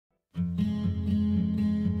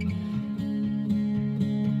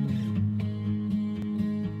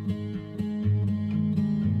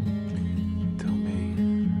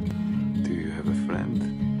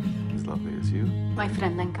My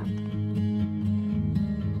friend Lenka.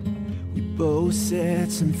 We both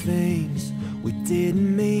said some things we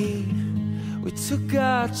didn't mean. We took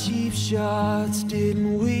our cheap shots,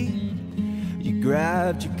 didn't we? You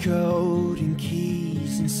grabbed your coat and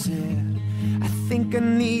keys and said, I think I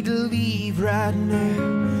need to leave right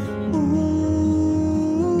now.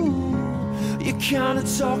 Ooh, you're kinda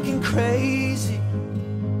talking crazy.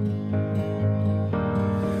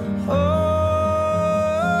 Oh,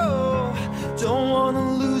 don't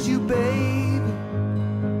wanna lose you, baby.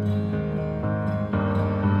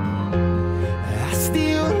 I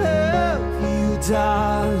still love you,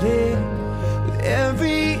 darling, with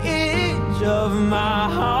every inch of my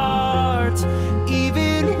heart,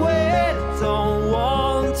 even when I don't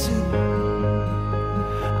want to.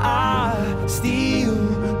 I still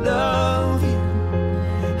love you.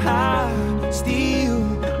 I still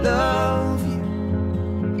love you.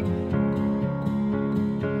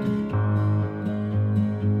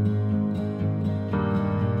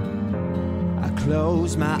 I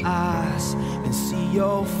close my eyes and see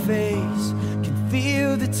your face, can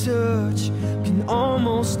feel the touch, can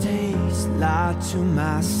almost taste. Lie to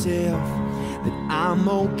myself that I'm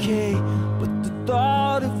okay, but the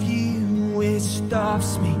thought of you, it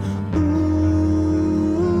stops me.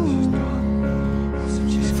 Ooh,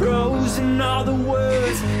 frozen all the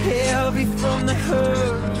words, heavy from the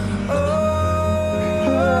hurt. Oh,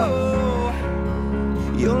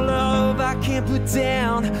 your love I can't put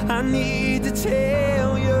down, I need to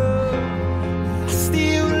tell you, I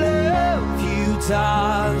still love you,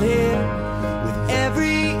 darling, with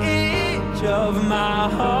every inch of my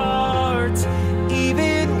heart,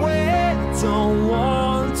 even when I don't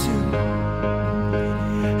want to.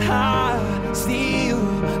 I still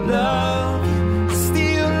love you, I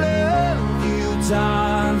still love you,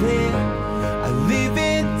 darling. I live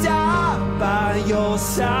and die by your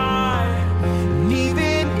side, and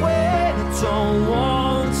even when I don't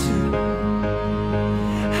want to,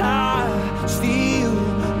 I still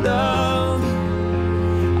love you.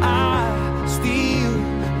 I still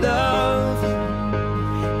love you.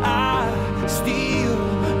 I still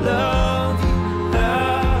love you.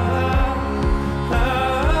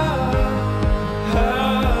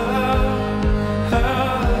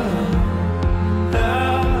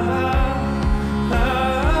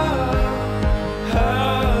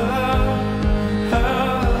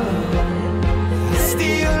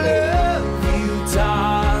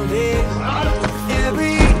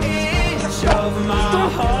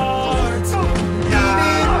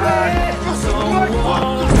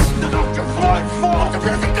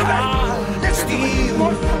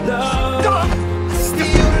 Love